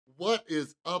What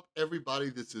is up,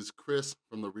 everybody? This is Chris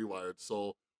from The Rewired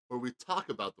Soul, where we talk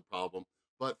about the problem,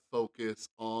 but focus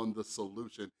on the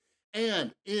solution.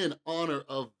 And in honor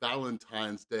of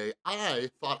Valentine's Day,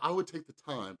 I thought I would take the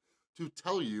time to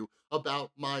tell you about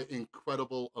my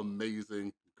incredible,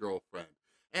 amazing girlfriend.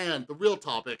 And the real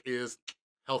topic is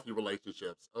healthy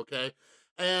relationships, okay?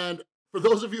 And for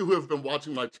those of you who have been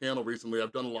watching my channel recently,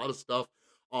 I've done a lot of stuff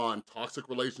on toxic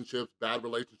relationships, bad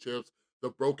relationships, the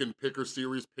Broken Picker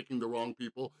series, picking the wrong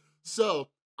people. So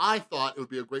I thought it would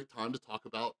be a great time to talk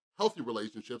about healthy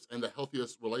relationships and the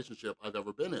healthiest relationship I've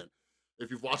ever been in.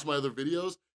 If you've watched my other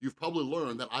videos, you've probably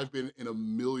learned that I've been in a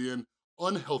million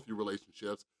unhealthy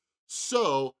relationships.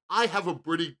 So I have a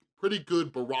pretty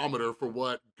good barometer for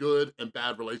what good and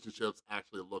bad relationships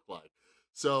actually look like.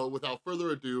 So without further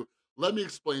ado, let me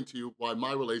explain to you why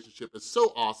my relationship is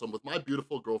so awesome with my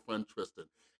beautiful girlfriend, Tristan.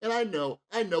 And I know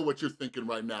what you're thinking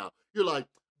right now. You're like,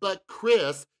 but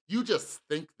Chris, you just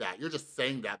think that. You're just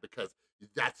saying that because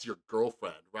that's your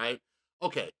girlfriend, right?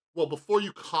 Okay, well, before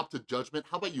you cop to judgment,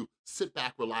 how about you sit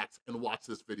back, relax, and watch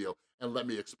this video and let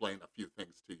me explain a few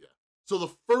things to you. So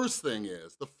the first thing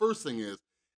is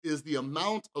the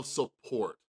amount of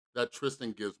support that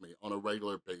Tristan gives me on a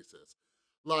regular basis.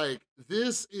 Like,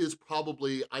 this is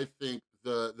probably, I think,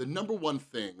 the number one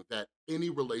thing that any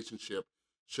relationship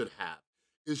should have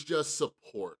is just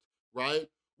support, right?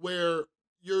 Where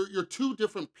you're two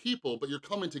different people, but you're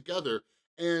coming together,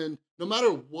 and no matter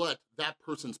what that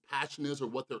person's passion is or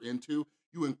what they're into,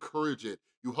 you encourage it,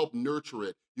 you help nurture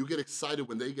it, you get excited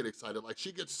when they get excited. Like,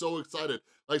 she gets so excited.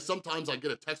 Like, sometimes I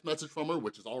get a text message from her,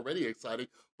 which is already exciting,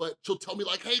 but she'll tell me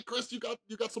like, hey Chris, you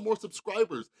got some more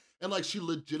subscribers. And like, she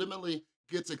legitimately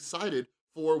gets excited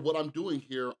for what I'm doing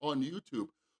here on YouTube.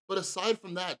 But aside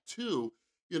from that too,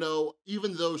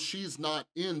 even though she's not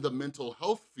in the mental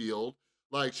health field,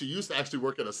 like, she used to actually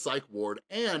work at a psych ward.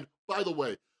 And by the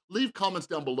way, leave comments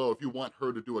down below if you want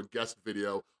her to do a guest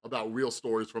video about real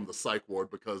stories from the psych ward,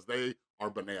 because they are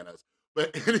bananas.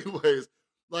 But anyways,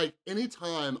 like,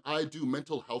 anytime I do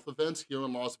mental health events here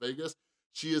in Las Vegas,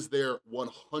 she is there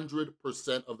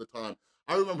 100% of the time.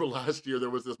 I remember last year there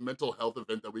was this mental health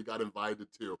event that we got invited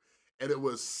to, and it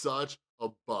was such a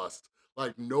bust.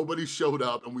 Like, nobody showed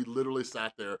up, and we literally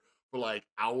sat there for like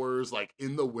hours, like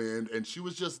in the wind, and she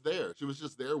was just there. She was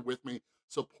just there with me,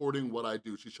 supporting what I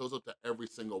do. She shows up to every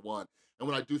single one. And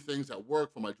when I do things at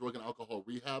work for my drug and alcohol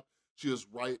rehab, she is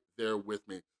right there with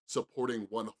me, supporting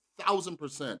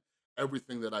 1000%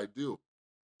 everything that I do.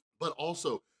 But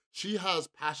also, she has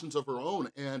passions of her own,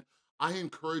 and I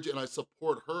encourage and I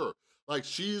support her. Like,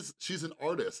 she's an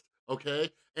artist,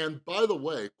 okay? And by the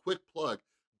way, quick plug,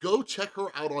 go check her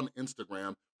out on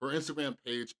Instagram. Her Instagram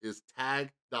page is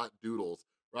tag.doodles,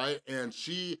 right? And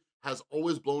she has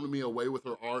always blown me away with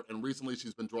her art, and recently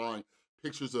she's been drawing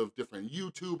pictures of different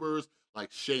YouTubers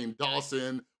like Shane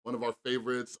Dawson, one of our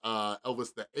favorites,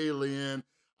 Elvis the Alien.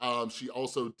 She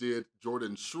also did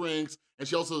Jordan Shrinks, and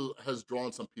she also has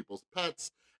drawn some people's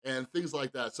pets and things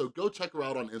like that. So go check her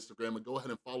out on Instagram and go ahead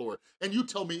and follow her. And you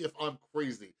tell me if I'm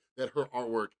crazy that her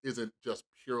artwork isn't just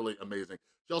purely amazing.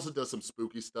 She also does some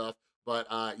spooky stuff, but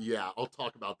yeah, I'll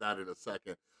talk about that in a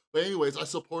second. But anyways, I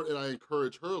support and I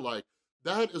encourage her. Like,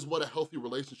 that is what a healthy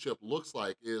relationship looks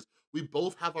like, is we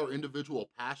both have our individual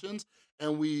passions,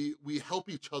 and we help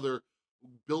each other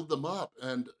build them up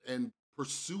and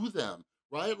pursue them,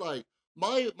 right? Like,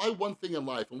 my one thing in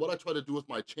life, and what I try to do with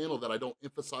my channel that I don't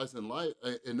emphasize in life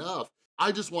enough,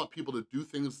 I just want people to do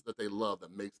things that they love,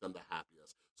 that makes them the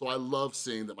happiest. So I love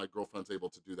seeing that my girlfriend's able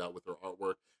to do that with her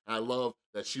artwork, and I love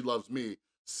that she loves me,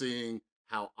 seeing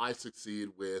how I succeed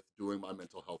with doing my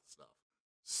mental health stuff.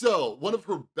 So one of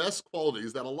her best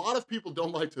qualities that a lot of people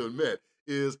don't like to admit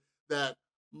is that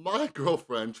my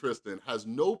girlfriend, Tristan, has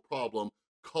no problem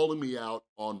calling me out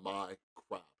on my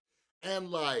crap. And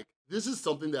like, this is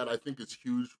something that I think is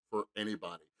huge for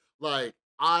anybody. Like,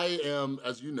 I am,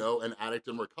 as you know, an addict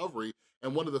in recovery.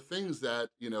 And one of the things that,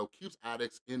 keeps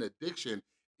addicts in addiction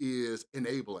is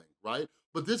enabling, right?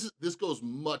 But this goes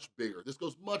much bigger. This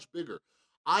goes much bigger.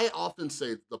 I often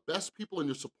say the best people in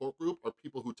your support group are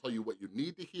people who tell you what you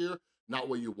need to hear, not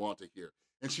what you want to hear.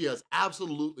 And she has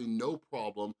absolutely no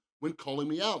problem when calling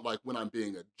me out, like when I'm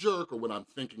being a jerk, or when I'm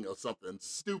thinking of something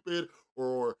stupid,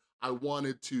 or I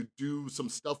wanted to do some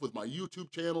stuff with my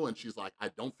YouTube channel and she's like, I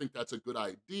don't think that's a good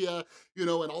idea, and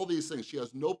all these things. She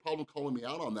has no problem calling me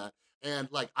out on that. And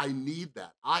like, I need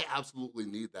that. I absolutely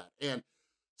need that. And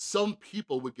some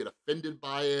people would get offended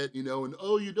by it, and,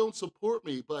 oh, you don't support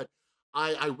me. But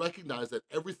I recognize that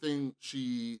everything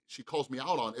she calls me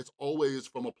out on, it's always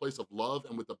from a place of love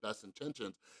and with the best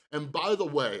intentions. And by the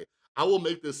way, I will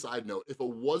make this side note. If it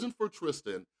wasn't for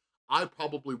Tristan, I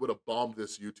probably would have bombed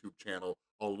this YouTube channel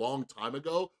a long time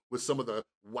ago with some of the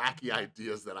wacky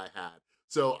ideas that I had.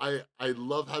 So I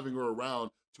love having her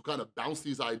around to kind of bounce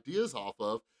these ideas off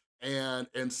of and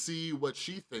see what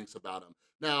she thinks about them.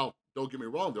 Now, don't get me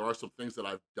wrong, there are some things that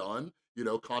I've done, you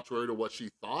know, contrary to what she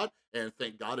thought, and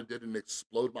thank God it didn't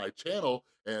explode my channel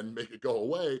and make it go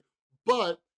away.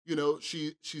 But, you know,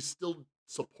 she still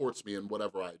supports me in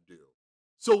whatever I do.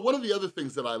 So one of the other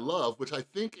things that I love, which I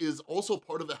think is also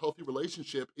part of a healthy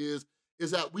relationship, is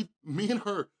that me and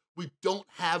her, we don't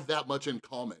have that much in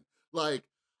common. Like,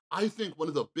 I think one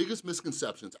of the biggest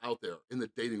misconceptions out there in the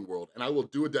dating world, and I will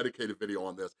do a dedicated video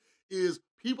on this, is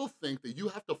people think that you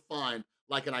have to find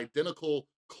like an identical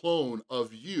clone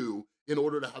of you in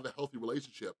order to have a healthy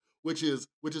relationship, which is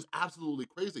absolutely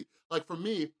crazy. Like for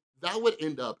me, that would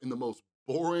end up in the most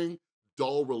boring,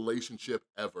 dull relationship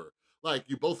ever. Like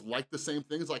you both like the same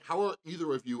things. Like how are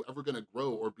either of you ever gonna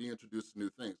grow or be introduced to new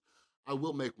things? I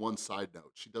will make one side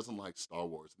note. She doesn't like Star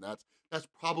Wars, and that's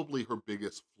probably her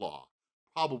biggest flaw.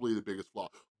 Probably the biggest flaw.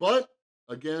 But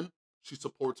again, she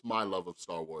supports my love of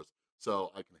Star Wars,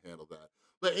 so I can handle that.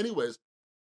 But anyways,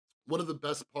 one of the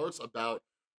best parts about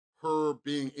her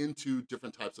being into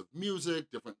different types of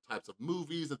music, different types of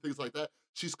movies and things like that,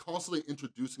 she's constantly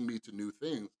introducing me to new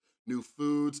things, new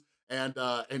foods, and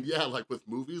yeah, like with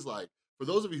movies, like for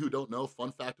those of you who don't know,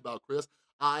 fun fact about Chris,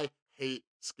 I hate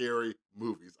scary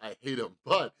movies. I hate them,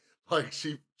 but like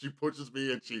she pushes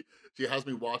me and she has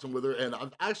me watch them with her, and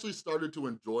I've actually started to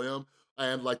enjoy them.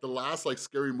 And like the last like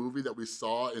scary movie that we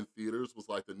saw in theaters was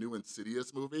like the new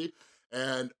Insidious movie,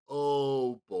 and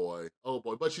oh boy,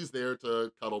 but she's there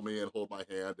to cuddle me and hold my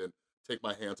hand and take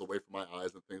my hands away from my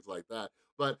eyes and things like that.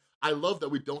 But I love that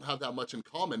we don't have that much in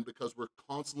common because we're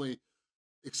constantly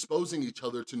exposing each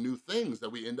other to new things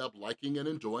that we end up liking and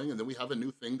enjoying, and then we have a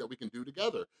new thing that we can do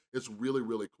together. It's really,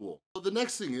 really cool. So the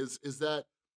next thing is that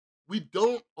we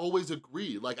don't always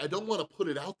agree. Like, I don't wanna put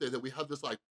it out there that we have this,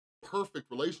 like, perfect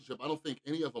relationship. I don't think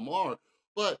any of them are,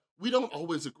 but we don't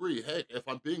always agree. Hey, if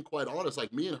I'm being quite honest,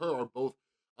 like, me and her are both,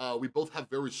 we both have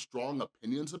very strong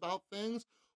opinions about things,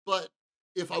 but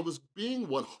if I was being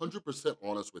 100%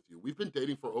 honest with you, we've been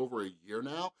dating for over a year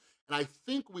now, and I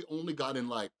think we only got in,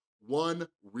 like, one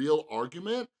real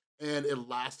argument, and it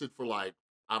lasted for, like,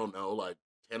 I don't know, like,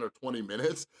 10 or 20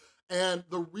 minutes, and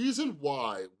the reason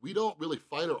why we don't really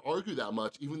fight or argue that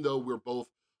much, even though we're both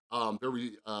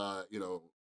very, you know,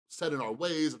 set in our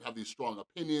ways and have these strong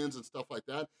opinions and stuff like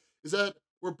that, is that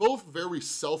we're both very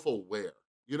self-aware.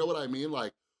 You know what I mean?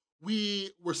 Like,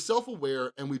 we're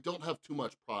self-aware and we don't have too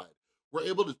much pride. We're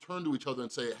able to turn to each other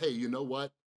and say, hey, you know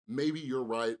what? Maybe you're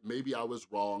right. Maybe I was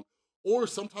wrong. Or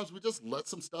sometimes we just let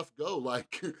some stuff go.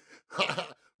 Like,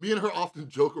 me and her often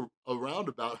joke around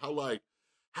about how, like,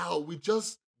 how we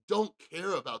just don't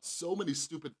care about so many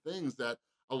stupid things that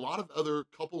a lot of other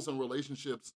couples and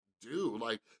relationships do.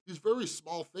 Like these very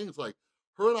small things, like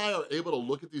her and I are able to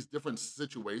look at these different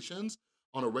situations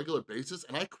on a regular basis,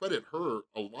 and I credit her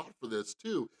a lot for this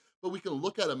too, but we can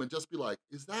look at them and just be like,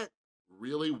 is that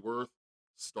really worth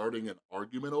starting an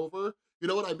argument over? You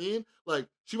know what I mean? Like,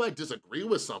 she might disagree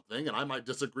with something and I might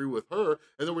disagree with her,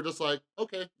 and then we're just like,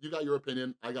 okay, you got your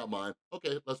opinion, I got mine.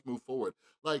 Okay, let's move forward.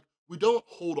 Like, we don't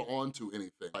hold on to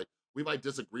anything. Like, we might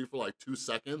disagree for like 2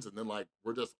 seconds and then like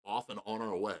we're just off and on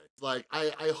our way. Like,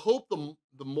 I hope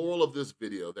the moral of this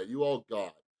video that you all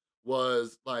got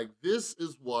was like, this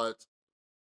is what,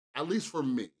 at least for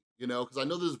me, you know, because I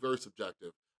know this is very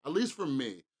subjective, at least for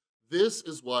me, this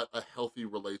is what a healthy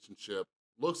relationship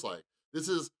looks like. This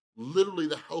is literally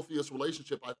the healthiest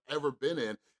relationship I've ever been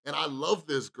in. And I love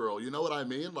this girl, you know what I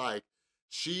mean? Like,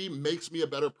 she makes me a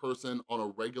better person on a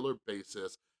regular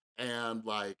basis. And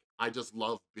like, I just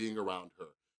love being around her,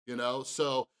 you know?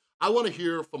 So I wanna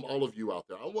hear from all of you out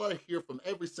there. I wanna hear from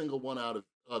every single one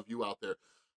of you out there.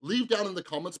 Leave down in the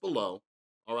comments below,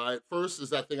 all right? First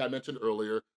is that thing I mentioned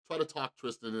earlier. Try to talk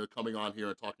Tristan into coming on here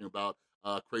and talking about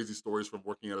crazy stories from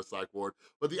working at a psych ward.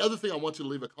 But the other thing I want you to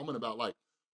leave a comment about, like,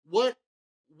 what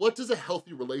what does a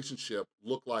healthy relationship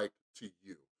look like to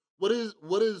you? What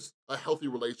is a healthy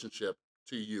relationship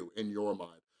to you in your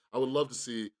mind? I would love to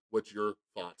see what your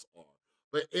thoughts are.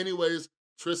 But anyways,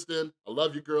 Tristan, I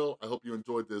love you, girl. I hope you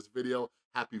enjoyed this video.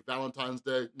 Happy Valentine's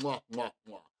Day. Mwah, mwah,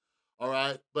 mwah. All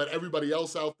right, but everybody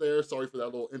else out there, sorry for that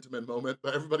little intimate moment,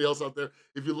 but everybody else out there,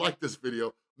 if you like this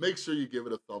video, make sure you give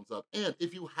it a thumbs up. And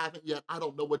if you haven't yet, I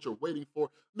don't know what you're waiting for,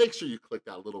 make sure you click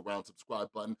that little round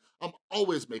subscribe button. I'm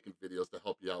always making videos to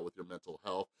help you out with your mental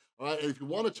health. All right, and if you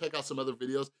wanna check out some other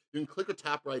videos, you can click or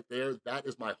tap right there. That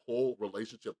is my whole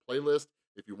relationship playlist.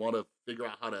 If you wanna figure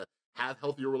out how to have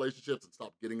healthier relationships and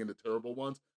stop getting into terrible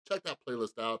ones, check that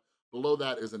playlist out. Below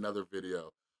that is another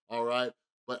video, all right?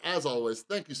 But as always,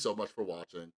 thank you so much for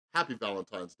watching. Happy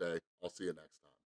Valentine's Day. I'll see you next time.